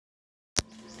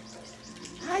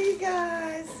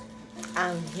guys,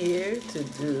 I'm here to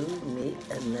do me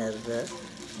another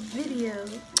video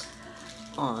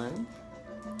on,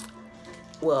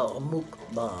 well, a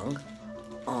mukbang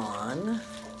on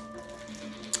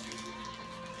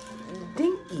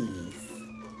Dinkies.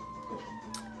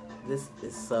 This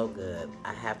is so good.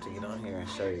 I have to get on here and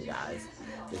show you guys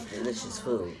this delicious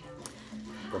food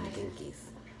from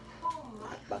Dinkies.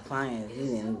 My client, he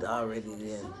didn't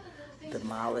already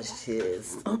demolished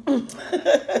his.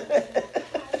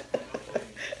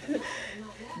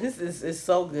 This is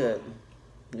so good,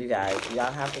 you guys.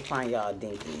 Y'all have to find y'all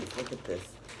Dinkies. Look at this.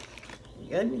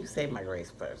 Let me say my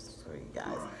grace first for you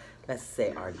guys. Let's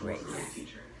say our grace.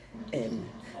 And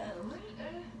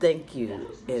thank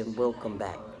you and welcome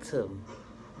back to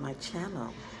my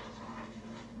channel,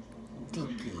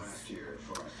 Dickies.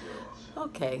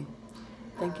 Okay.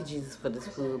 Thank you, Jesus, for this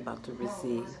food about to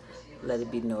receive. Let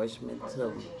it be nourishment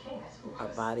to our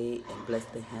body and bless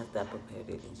the hands that prepared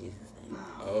it in Jesus' name.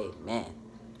 Amen.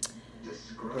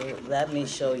 Well, let me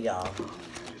show y'all.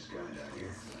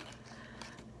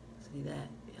 See that,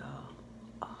 y'all?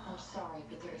 Oh.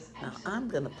 Now I'm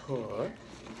gonna pour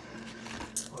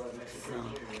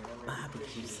some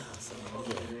barbecue sauce on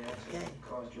here. Okay.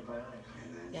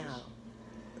 Y'all,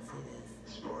 see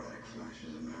this?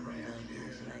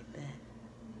 Like that.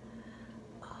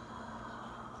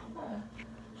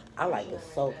 I like it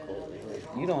so cool.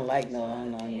 You don't like no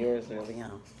on yours really, huh?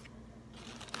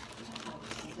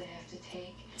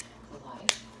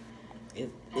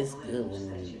 It's good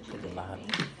when you put a lot.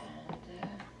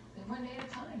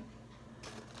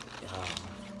 Y'all,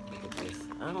 look at this.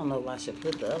 I don't know if I should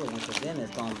put the other one because then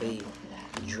it's going to be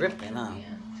dripping, huh?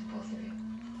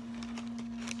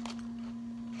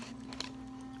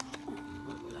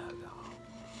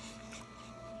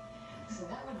 So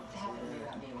that wouldn't happen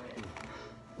without me, would it?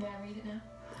 May I read it now?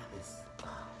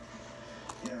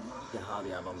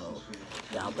 Y'all don't know.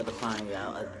 Y'all better find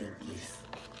y'all a Dinkies.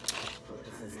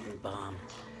 This is the bomb.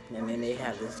 And then they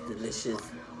have this delicious,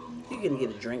 you can get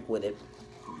a drink with it.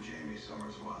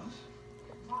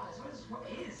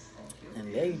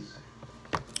 And they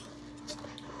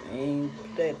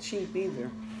ain't that cheap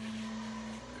either.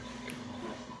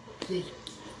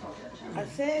 I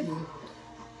said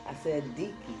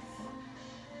Dickies.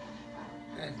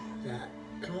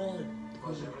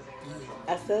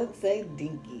 I said say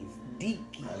Dinkies.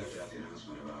 Dickies.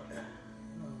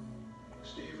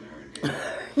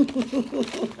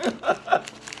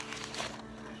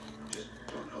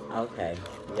 Okay,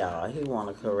 y'all, he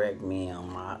wanna correct me on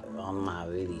my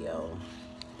video.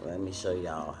 Let me show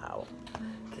y'all how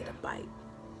to get a bite.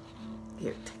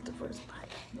 Here, take the first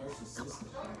bite. Come on.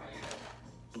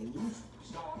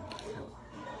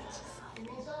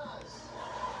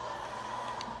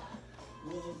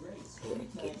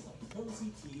 Here,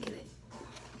 get it.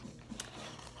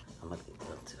 I'm gonna get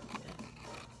them too.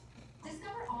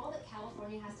 Discover all that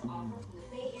California has to offer from the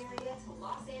Bay Area to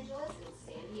Los Angeles and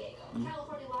San Diego.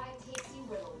 California Live takes you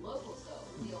where the locals go,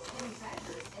 reveals hidden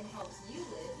treasures, and helps you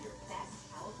live your best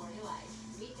California life.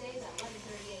 Weekdays at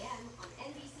 11:30 a.m. on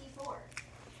NBC4.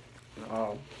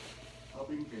 Oh.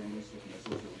 Helping families with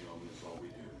mesothelioma is all we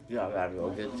do. Y'all gotta go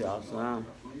get y'all some. A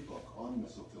free book on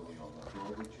mesothelioma for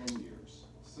over 10 years.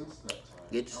 Since that time,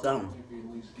 Get some.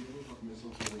 families dealing with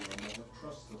mesothelioma have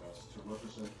trusted us to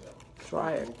represent them.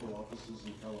 Try it. Local offices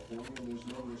in California, there's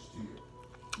no risk to you.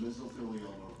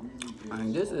 Mesothelioma really is. And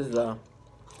this is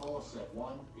Call us at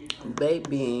 1-800 baked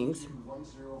beans.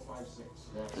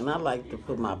 1056. And I like to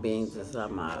put my beans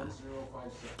inside my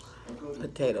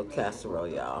potato casserole,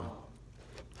 y'all.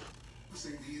 What's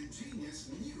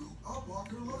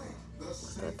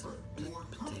that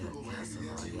potato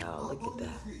casserole, y'all? Look at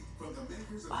that.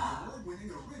 Oh.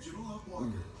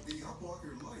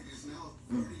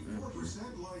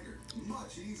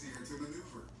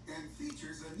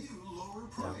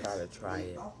 Y'all gotta try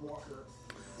it.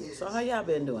 So how y'all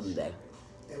been doing today?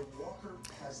 A walker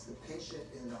has the patient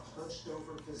in a hunched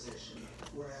over position,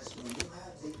 whereas when you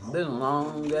have the Been a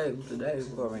long day today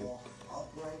for me,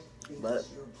 but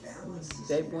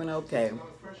they went okay.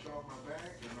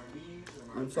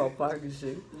 And so far you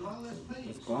see,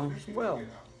 it's going swell.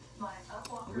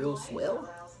 Real swell.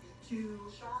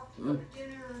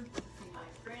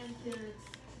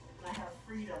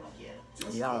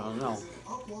 Y'all don't know.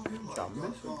 Y'all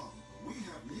miss it.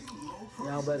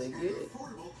 Y'all better get it.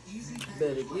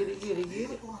 Better get it.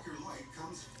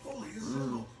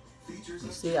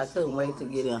 You see, I couldn't wait to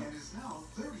get in. I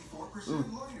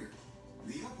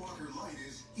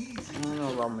don't know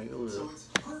if I'm going to use it.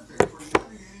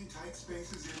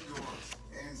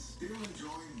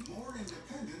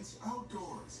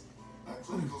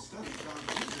 clinical study found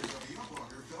users of the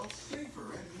Upwalker felt felt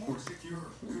safer and more secure,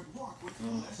 could walk with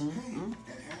less pain,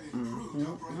 and had improved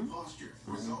upright posture,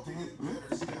 resulting in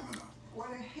better stamina. What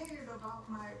I hated about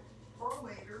my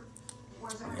rollator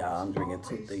was I Yeah, I'm was drinking 2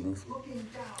 always things. looking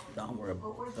down. Don't worry.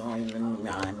 But with Don't my even mind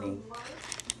upper me. light,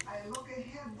 I look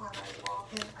ahead when I walk,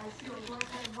 and I feel like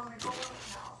I want to go up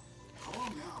now. Call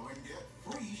now and get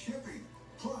free shipping,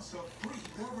 plus a free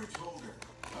beverage holder,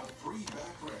 a free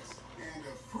backrest, and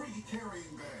a free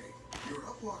carrying bag. Your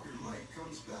Upwalker Light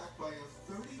comes back by a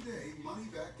 30-day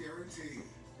money-back guarantee.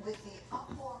 With the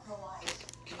Upwalker Light,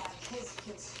 my kids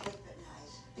can sleep at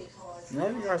night because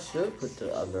Maybe I should put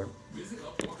the other. Visit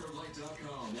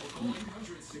upwalkerlight.com or call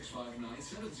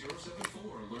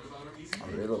 800-659-7074. Learn about our easy A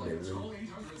payment little plans. bit. Call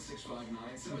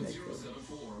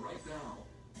 800-659-7074 right now.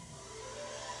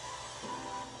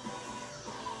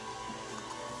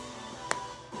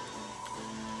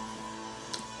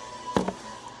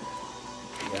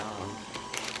 Yeah.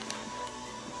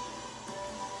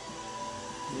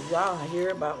 Did y'all hear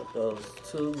about those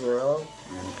 2 girls?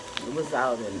 And it was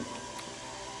out in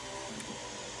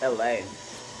LA. I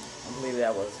believe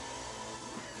that was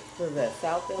that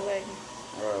South LA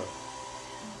or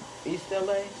East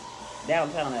LA?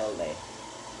 Downtown LA.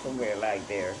 Somewhere like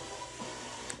there.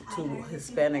 2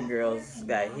 Hispanic girls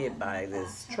got hit by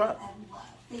this truck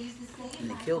and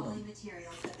they killed them.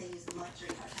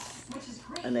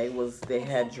 And they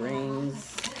had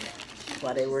dreams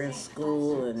while they were in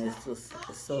school, and it's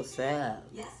so sad.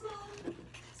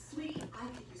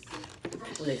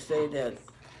 They say that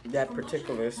that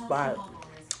particular spot,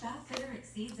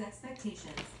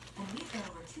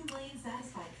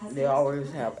 they always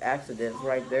have accidents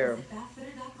right there.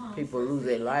 People lose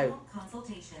their life.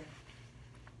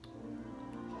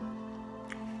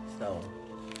 So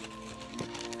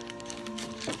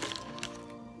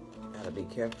gotta be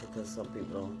careful because some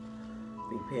people don't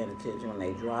be paying attention when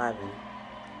they driving.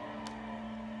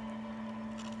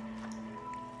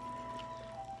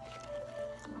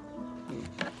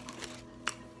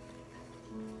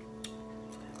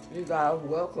 You guys,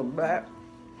 welcome back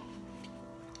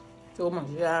to my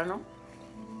channel.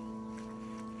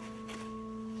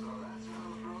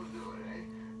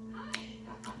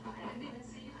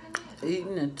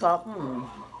 Eating and talking and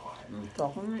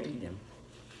talking and eating.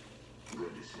 Good to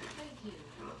see you. Thank you.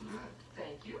 You look good.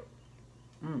 Thank you.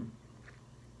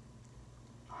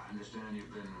 I understand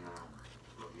you've been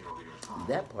looking over your phone.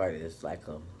 That part is like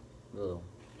a little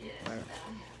Yes, burnt. that I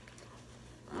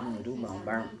have. I'm gonna do my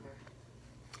burnt.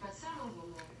 But some of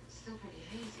them are still pretty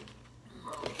hazy.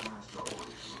 Well, the past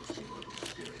always seem a little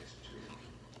mysterious to you.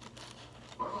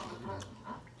 What about the present,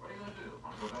 huh? What are you gonna do?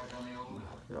 Want to go back on the old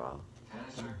Yeah.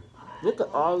 tennis circuit? Look at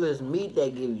all this meat they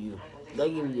give you.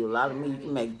 They give you a lot of meat. You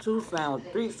can make 2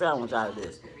 sandwiches, 3 sandwiches out of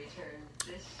this. Could return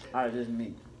this. Out of this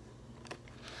meat.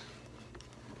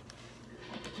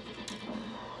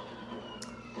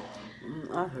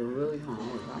 I feel really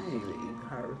hungry. I ain't even eat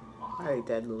her. I ate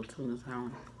that little tuna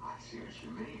sandwich. I see what you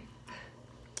mean.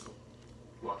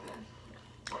 What then?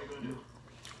 What are you gonna do?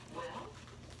 Well,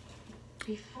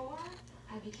 before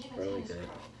I became a Really tennis good.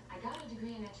 pro, I got a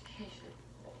degree in education.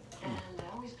 And I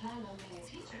always planned on being a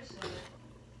teacher, so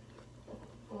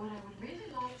what I would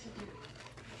really like to do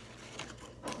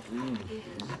is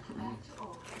go back to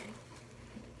Oregon,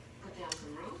 put down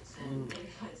some roots, and maybe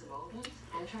find some old ones,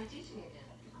 and try teaching again.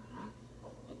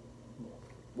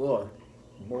 Boy.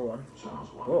 Sounds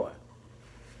wonderful. Boy.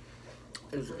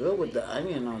 It's good with the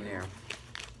onion on there.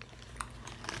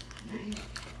 Me?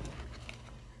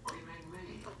 What do you mean,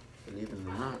 me? Believe it or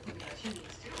Well, not. it could be what you need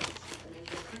to do. I mean,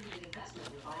 you're a pretty good investment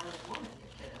in a bionic woman,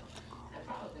 your kiddo. That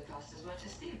probably cost as much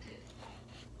as Steve did.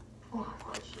 Well, not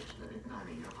quite 6 minutes. I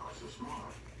mean, you're quite so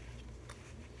smart.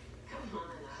 Come on,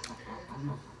 Oscar.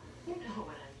 You know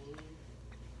what I mean.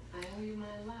 I owe you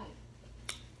my life.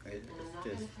 It's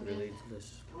just really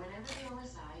delicious. Whenever the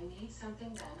OSI needs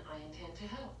something done, I intend to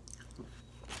help.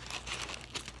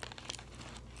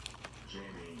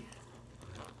 Jamie,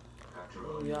 after Oh,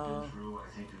 all you've y'all. been through, I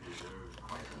think you deserve a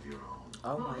life of your own.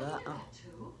 Oh Well, my I God. do that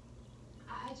too.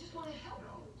 I just want to help No.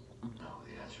 you. No,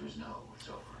 the answer is no. It's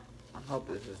over. I hope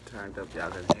this is turned up.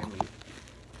 Y'all can hear me.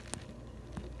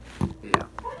 Yeah.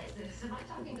 What is this? Am I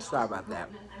talking to Sorry Oscar about that.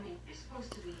 Brugman? I mean, you're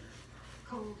supposed to be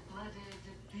cold-blooded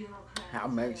bureaucrat. I'll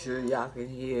make sure y'all can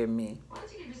hear me. Why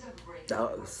don't you give yourself a break?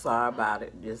 Sorry about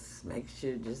it. Just make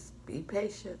sure, just be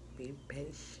patient. Be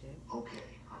patient. Okay,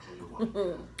 I'll tell you what.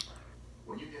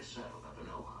 When you get settled up in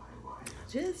Ojai, why?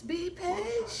 Just be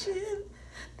patient.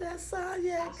 That's all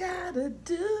you gotta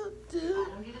do. I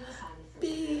don't get an assignment from you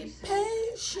Be very soon.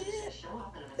 patient. Just show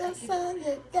up and I'm gonna That's take you all to you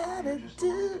work. gotta do.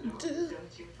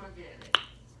 Don't you forget it.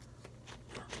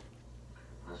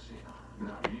 Let's see.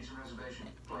 Now, you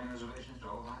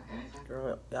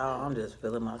Girl, y'all, I'm just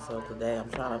feeling myself today. I'm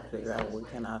trying to figure out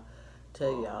what can I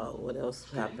tell y'all what else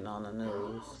happened on the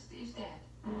news. Steve's dead.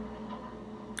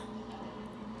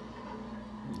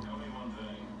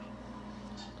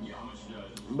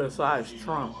 Besides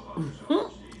Trump.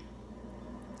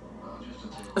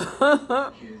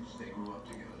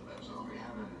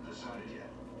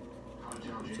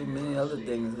 Too many other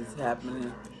things is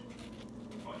happening.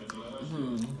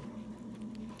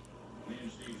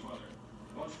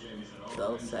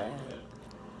 So sad.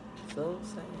 So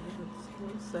sad.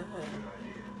 So sad.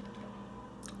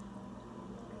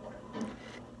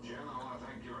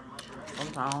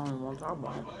 Sometimes I don't want to talk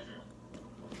about it.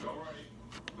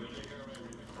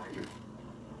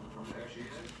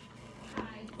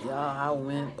 Y'all, I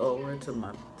went over to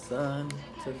my son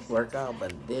to work out,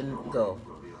 but didn't go.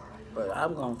 But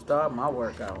I'm going to start my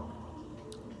workout.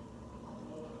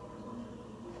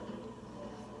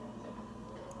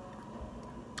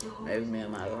 Maybe me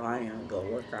and my lion go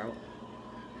work out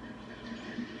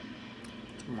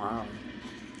tomorrow.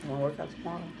 You want to work out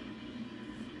tomorrow?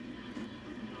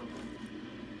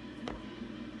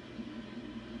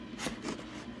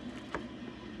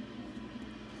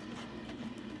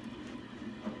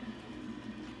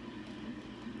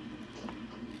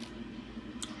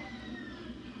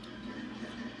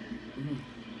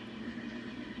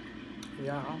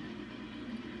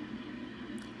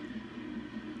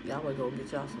 Y'all would go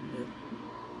get y'all some good.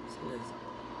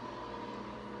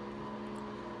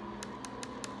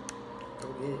 Go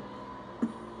get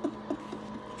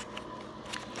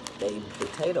it. The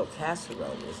potato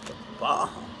casserole is the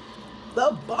bomb.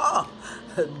 The bomb.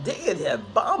 Diggity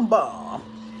that bomb.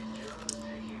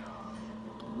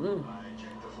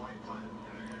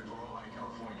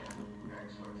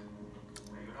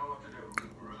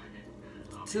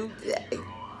 Today.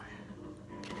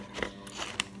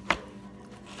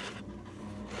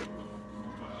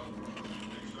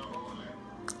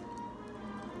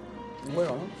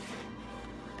 Well,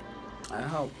 I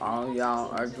hope all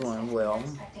y'all are doing well.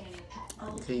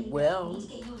 Keep well.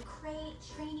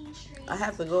 I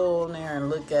have to go on there and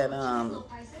look at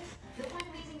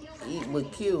Eat with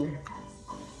Q.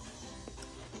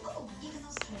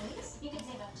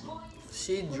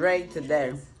 She Drake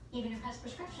today.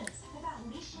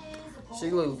 She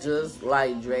looks just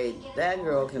like Drake. That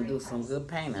girl can do some good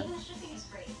painting.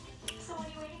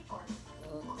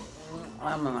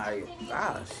 I'm like,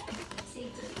 gosh,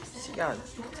 she got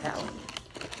talent.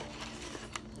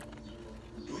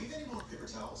 Do we have any more paper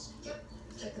towels? Yep.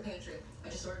 Check the pantry. I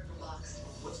just ordered from Box.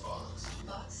 What's Box?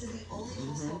 Box is the only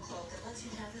wholesale club that lets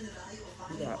you tap into the value of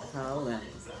buying You got bulk talent.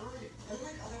 items.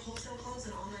 Unlike other wholesale clubs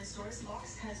and online stores,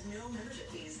 Box has no membership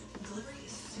fees. Delivery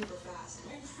is super fast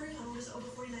and free on orders over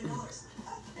 $49. Oh,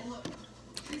 and look,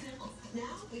 free samples. Now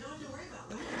we don't have to worry about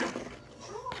them.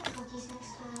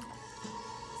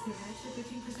 Save an extra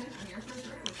 15% on your first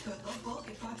order with code LOVEBULK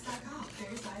at Box.com.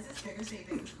 Bigger sizes, bigger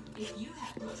savings. If you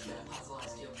have postmenopausal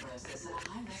osteoporosis and a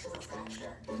high risk for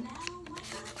fracture, now might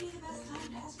not be the best time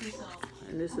to ask yourself.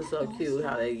 And this is so cute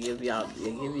how they give y'all,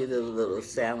 they give you the little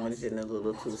sandwich and the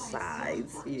little two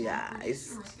sides, you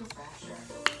guys.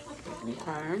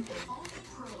 Okay.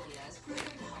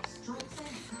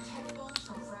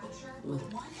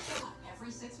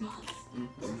 Every 6 months. Do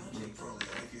not take Prolia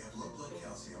if you have low blood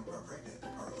calcium, are pregnant,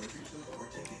 are allergic to, or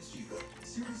take Xgeva.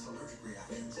 Serious allergic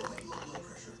reactions like low blood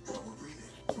pressure, trouble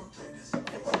breathing, throat tightness,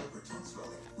 lip or tongue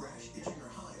swelling, rash, itching, or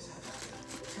hives have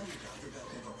happened. Tell your doctor about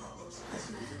dental problems, as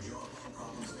severe jawbone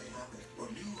problems may happen, or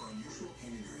new or unusual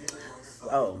pain in your hip or your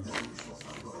thigh. Oh. Unusual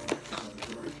thigh bone fractures have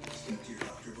occurred. Speak to your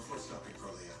doctor before stopping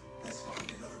Prolia, as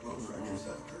spine and other bone fractures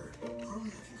have occurred.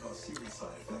 Prolia can cause serious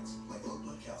side effects like low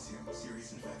blood calcium,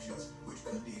 serious infections, which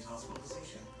could need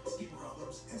hospitalization, skin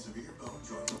problems, and severe bone,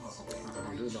 joint, and muscle pain.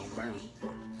 Don't burn.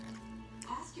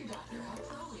 Ask your doctor how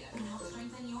Prolia can help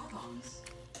strengthen your bones.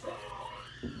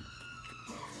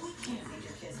 We can't feed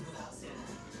your kids without soon,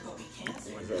 but we can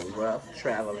It was a rough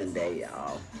traveling day,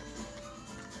 y'all.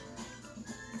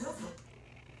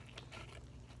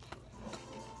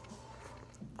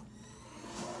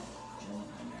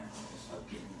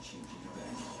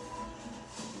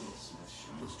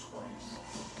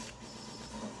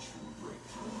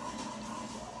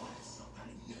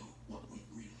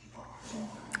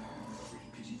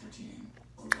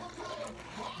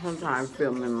 Sometimes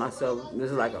filming myself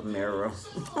is like a mirror.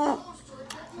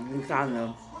 You kind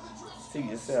of see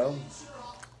yourself.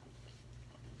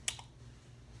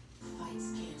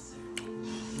 Fights cancer.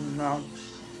 You know?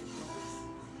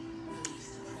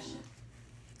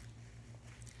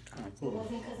 Kind of cool.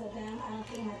 Because of them, I don't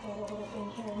think my photo would have been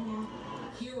here now.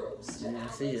 heroes to You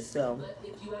athletes. see yourself. But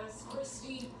if you ask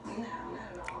Christy, No, not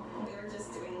at all. They were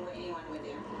just doing what anyone would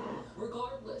do.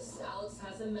 regardless, Alex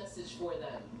has a message for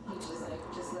them. You just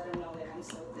let them know that I'm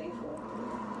so thankful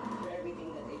for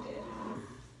everything that they did.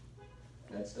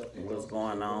 Next up, What's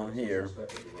going on here?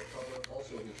 suspected to recover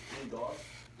also his 3 dogs.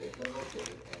 They've been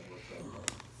located and returned home.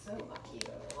 So lucky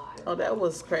they're alive. Oh, that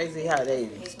was crazy how they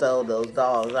stole those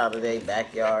dogs out of their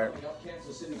backyard. Coming up,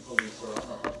 Kansas City police are on the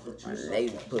hunt for 2 And they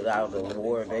suspects. put out a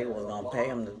war. They was gonna pay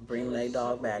them to bring their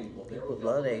dog back. People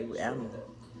love their animal.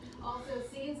 Also,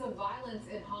 scenes of violence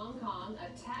in Hong Kong. A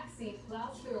taxi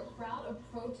plows through a crowd of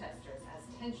protesters as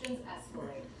tensions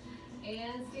escalate.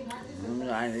 And Steve Harvey.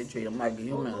 They treat them like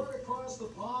humans. Over across the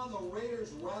pond, the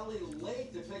Raiders rally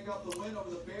late to pick up the win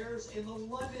over the Bears in the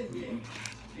London game.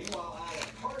 Meanwhile, out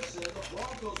at Carson, the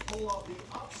Broncos pull off the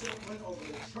upset win over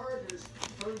the Chargers,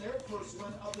 earn their first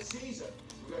win of the season.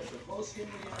 We got your post-game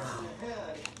reaction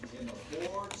ahead in the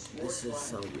Ford Sports This is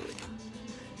so Line. good.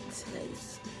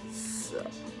 Tastes so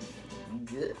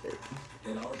good.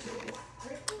 In our table,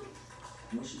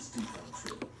 wishes do come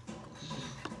true.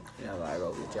 Yeah, I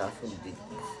go get y'all some deep.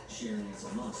 Sharing is a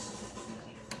must.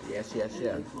 Yes, yes,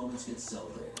 yes. Big moments get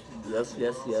celebrated. Yes,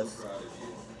 yes, yes.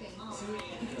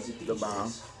 Because at The each bomb.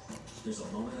 race, there's a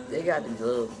moment at a They got these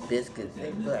little biscuits.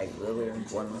 They look like little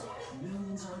ones.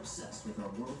 Millions are obsessed with our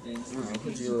world famous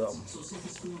Put you So sink a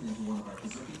spoon into one of our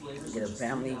Kentucky flavors Get a for just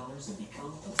family $3 and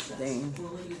become obsessed thing. for a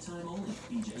limited time only.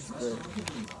 BJ's It's Restaurant good. and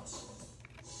Green House.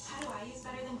 How do I use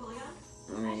better than bouillon?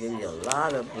 They give you a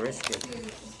lot of brisket.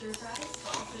 Stir fries,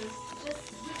 sauces, just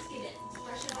whisk it in.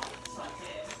 Brush it off, saute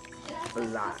it. It has A that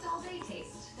lot. just all day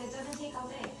taste that doesn't take all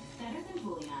day. Better than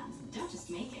bouillon. Don't just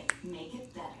make it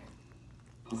better.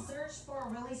 Search for a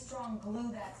really strong glue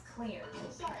that's clear.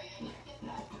 Sorry, I can't get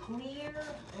that. Clear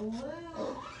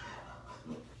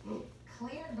glue.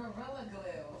 Clear Gorilla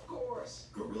Glue. Of course.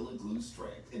 Gorilla Glue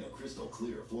strength in a crystal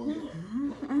clear formula.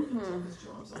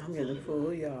 I'm getting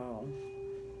full, y'all.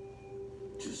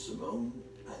 To Simone,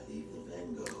 I leave the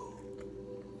Van Gogh.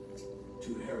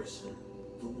 To Harrison,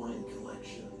 the wine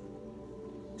collection.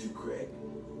 To Craig,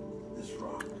 this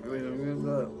rock. Real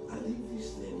good. I leave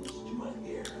these things to my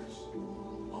heirs.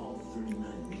 All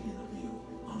 39 million of you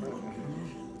on one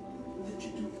condition. That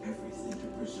you do everything to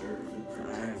preserve and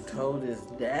I protect. told this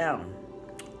down.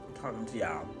 I'm talking to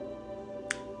y'all.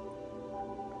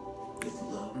 With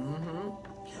love,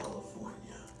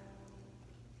 California.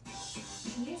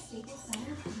 Near Staples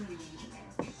Center Premium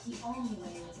Member. The only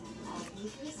way to attend all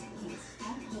bakers, cakes,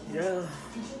 and cookies, Yeah.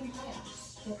 including playoffs.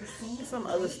 Get the same Some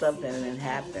other stuff that didn't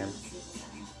happen.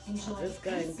 Enjoy This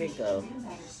guy can think of. food and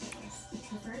beverage service,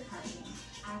 preferred parking,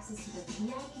 access to the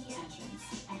VIP entrance,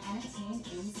 and entertain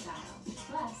in style.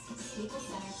 Plus, Staples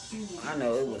Center Premium. I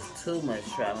know it was too much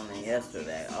traveling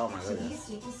yesterday. Oh my To be a goodness.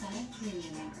 Staples Center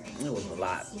Premium member, It was a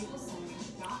lot.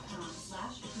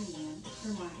 StaplesCenter.com/premium for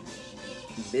more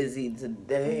information. Busy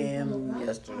today and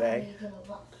yesterday.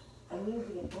 I live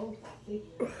in a boat. I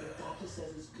figure the doctor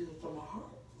says it's good for my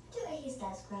heart. Do what he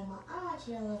says, Grandma. I want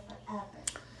you to live forever.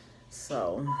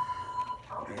 So,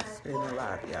 it's been a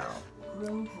lot, y'all.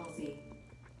 Grown Kelsey.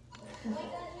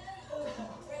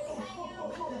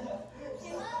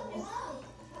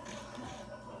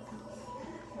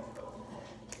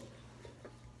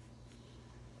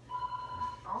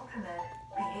 Ultimate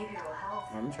behavioral health.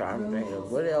 I'm trying to think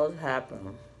of what else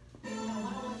happened.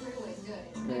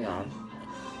 You know,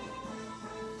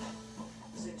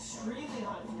 It's extremely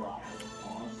hot on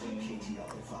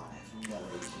KTLA 5.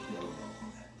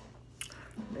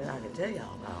 that I can tell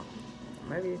y'all about.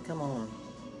 Maybe it come on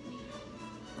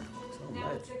so Now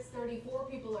at much. 6:34,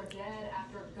 people are dead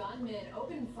after gunmen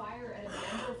opened fire at a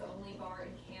members-only bar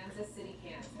in Kansas City,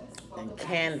 Kansas. In Welcome back.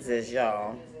 Kansas,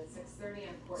 y'all. At 6:30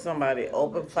 on Port- Somebody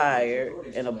opened fire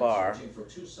in a bar. Searching for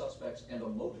 2 suspects and a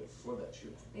motive for that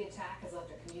shooting. The attack has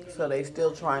left a community. So they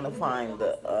still trying to find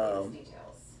the details.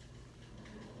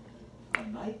 A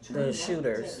night The turned out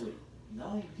shooters. deadly.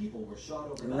 9 people were shot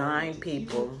overnight 9 at the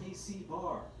people KC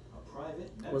Bar, a private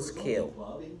was members-only killed.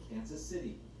 club in Kansas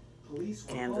City. Police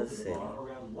were Kansas called to the City. bar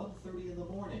around 1:30 in the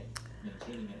morning,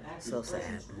 maintaining an active So sad.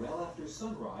 presence well after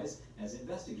sunrise as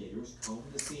investigators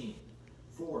combed the scene.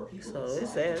 4 people So inside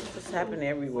it's sad. the It's club, happening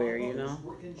everywhere, 5 you know. others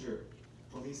were injured.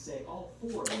 Police say all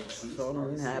 4 of the deceased Something are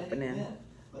Hispanic happening. men,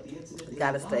 but the incident You is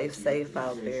gotta not stay due to safe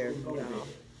out racially there, motivated. y'all.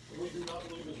 We do not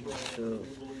believe as well. True. We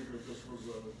believe that this was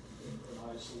an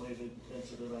isolated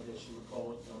incident, I guess you would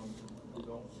call it. We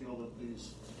don't feel that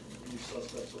these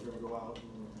suspects are gonna go out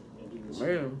and do this.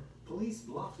 Really? Police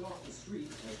blocked off the street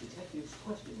as detectives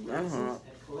questioned Uh-huh. witnesses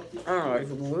and collected I don't know,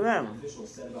 evidence. it's a problem. Officials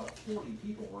said about 40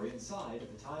 people were inside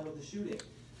at the time of the shooting.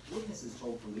 Witnesses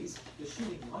told police the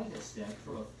shooting might have stemmed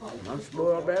from a fight. I'm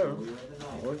spoiled better. earlier in the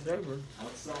night. What's ever?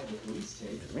 Outside the police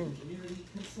tape, the community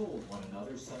consoled one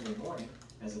another Sunday morning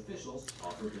as officials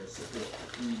offered their support.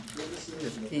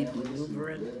 Just keep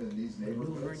maneuvering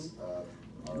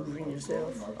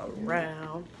yourself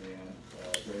around.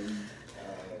 They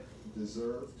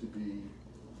deserve to be.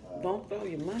 Don't throw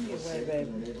your money away,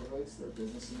 baby. Their neighborhoods, their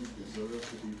businesses deserve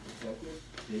to be protected.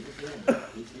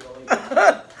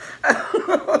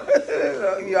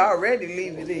 You already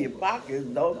leave it in your pockets.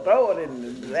 Don't throw it in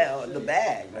the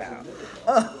bag now.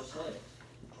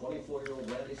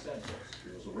 24-year-old Randy Sanchez.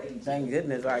 Thank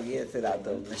goodness I get it out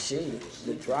the machine,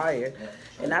 the dryer.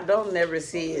 And I don't never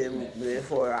see it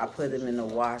before I put them in the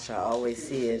wash. I always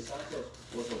see it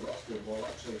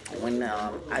when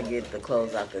I get the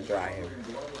clothes out the dryer.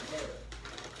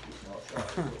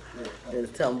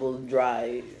 It tumbles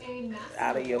dry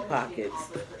out of your pockets.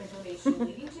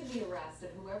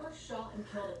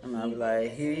 And I'm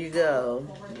like, here you go.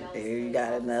 Here you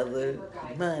got another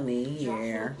money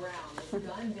here.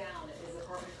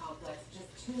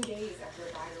 2 days after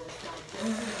Geiger was found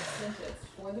guilty and sentenced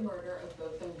for the murder of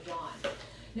both of John.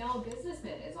 Now, a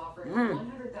businessman is offered a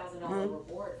 $100,000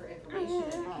 reward for information in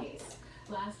the case.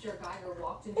 Last year, Geiger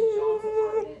walked into John's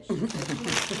apartment. She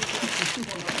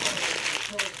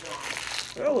killed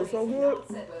John. That was so good. Not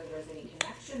said whether there's any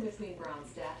connection between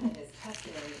Brown's death and his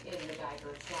testimony in the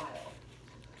Geiger trial.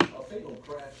 A fatal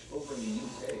crash over in the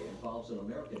UK involves an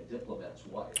American diplomat's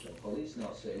wife, and police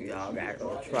now say y'all gotta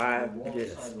go try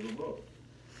this. Side of the road.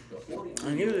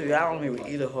 And usually I don't even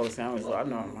eat a whole sandwich, so I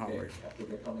know I'm hungry.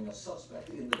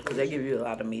 Because they give you a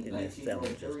lot of meat in these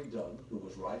sandwiches.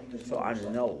 So I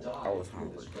know I was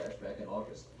hungry.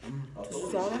 This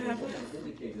is all I have.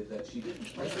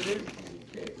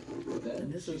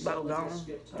 And this is about gone,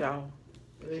 y'all.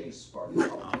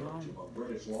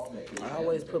 I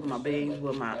always put my beans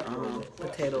with my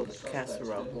potato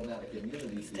casserole.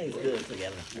 It tastes good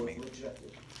together for me.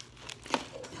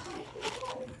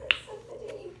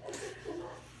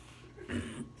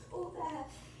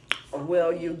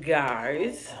 Well, you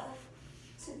guys,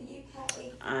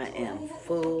 I am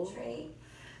full,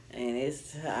 and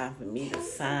it's time for me to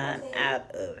sign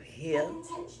out of here.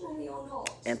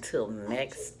 Until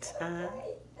next time,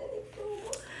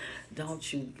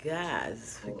 don't you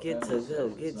guys forget to go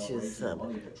get you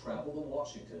some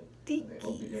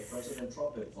Dickies. It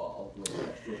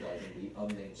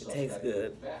tastes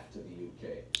good.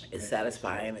 It's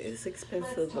satisfying. It's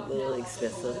expensive, a little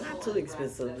expensive. Not too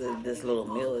expensive. This little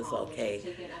meal is okay,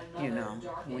 you know,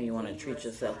 when you want to treat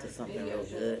yourself to something real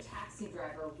good.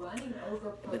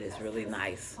 But it's really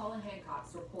nice,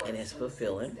 and it's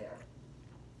fulfilling.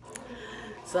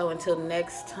 So until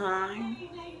next time,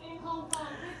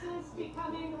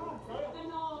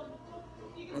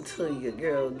 until your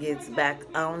girl gets back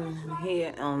on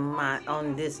here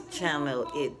on this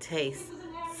channel, it tastes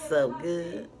so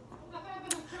good.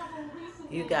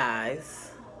 You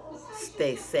guys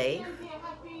stay safe,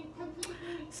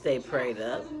 stay prayed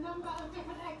up.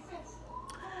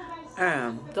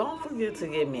 Don't forget to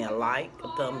give me a like, a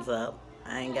thumbs up.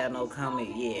 I ain't got no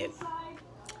comment yet.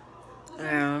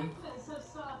 And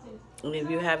if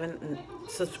you haven't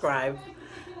subscribed,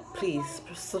 please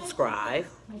subscribe.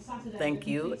 Thank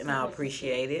you, and I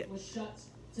appreciate it.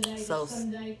 So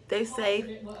stay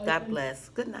safe. God bless.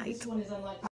 Good night.